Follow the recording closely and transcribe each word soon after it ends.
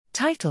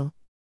Title: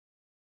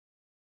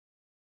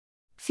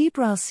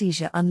 Febrile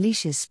seizure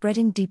unleashes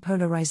spreading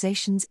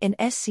depolarizations in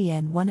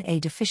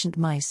Scn1a deficient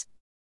mice.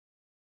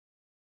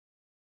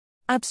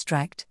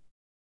 Abstract.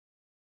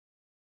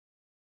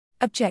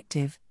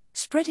 Objective: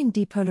 spreading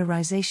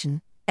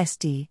depolarization,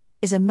 SD,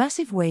 is a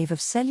massive wave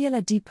of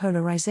cellular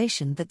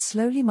depolarization that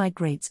slowly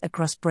migrates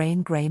across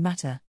brain gray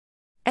matter.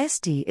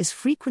 SD is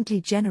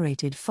frequently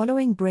generated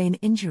following brain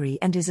injury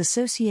and is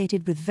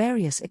associated with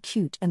various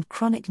acute and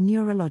chronic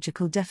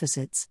neurological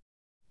deficits.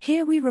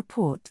 Here we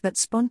report that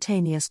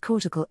spontaneous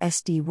cortical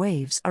SD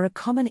waves are a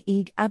common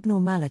EEG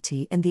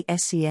abnormality in the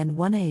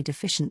Scn1a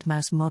deficient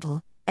mouse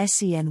model,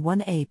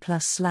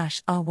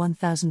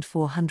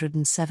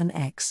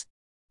 Scn1a+/R1407X.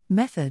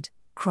 Method: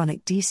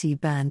 chronic DC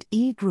band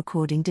EEG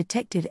recording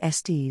detected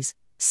SDs,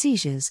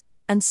 seizures,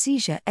 and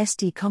seizure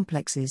SD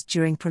complexes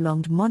during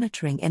prolonged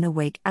monitoring in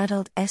awake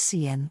adult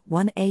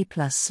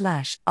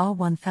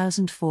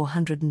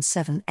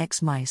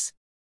Scn1a+/R1407X mice.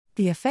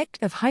 The effect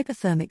of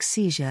hypothermic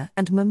seizure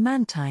and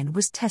memantine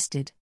was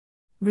tested.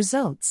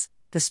 Results: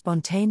 the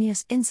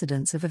spontaneous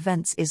incidence of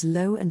events is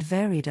low and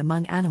varied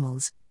among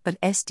animals,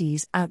 but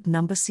SDs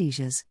outnumber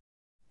seizures.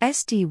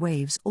 SD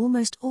waves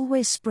almost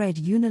always spread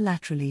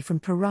unilaterally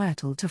from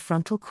parietal to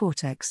frontal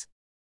cortex.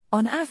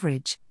 On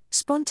average,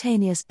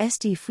 spontaneous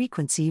SD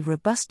frequency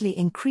robustly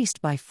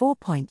increased by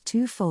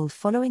 4.2-fold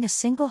following a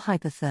single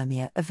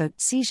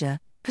hypothermia-evoked seizure,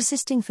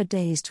 persisting for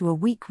days to a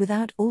week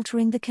without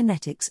altering the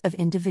kinetics of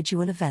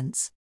individual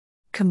events.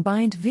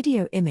 Combined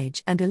video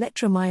image and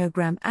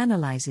electromyogram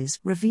analyses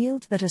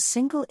revealed that a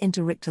single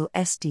interictal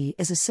SD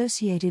is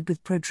associated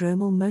with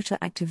prodromal motor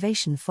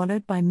activation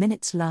followed by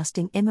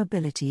minutes-lasting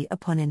immobility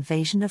upon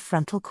invasion of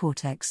frontal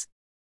cortex.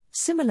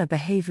 Similar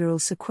behavioral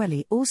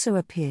sequelae also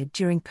appeared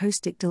during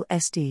postictal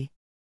SD.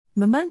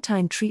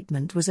 Memantine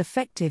treatment was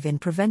effective in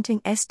preventing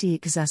SD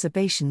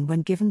exacerbation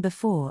when given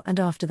before and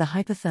after the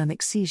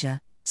hypothermic seizure,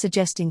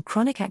 suggesting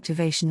chronic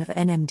activation of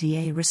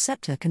NMDA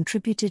receptor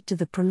contributed to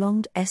the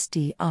prolonged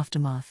SD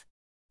aftermath.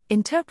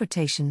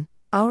 Interpretation: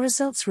 our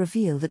results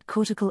reveal that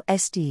cortical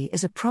SD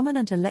is a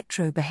prominent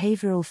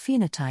electro-behavioral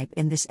phenotype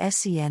in this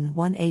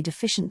Scn1a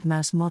deficient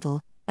mouse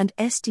model, and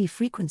SD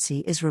frequency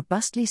is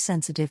robustly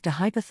sensitive to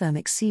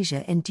hypothermic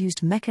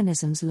seizure-induced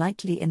mechanisms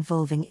likely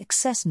involving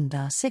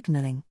Scn1a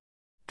signaling.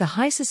 The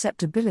high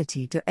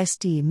susceptibility to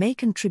SD may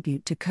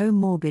contribute to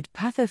comorbid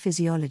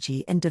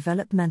pathophysiology in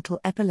developmental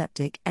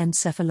epileptic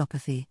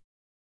encephalopathy.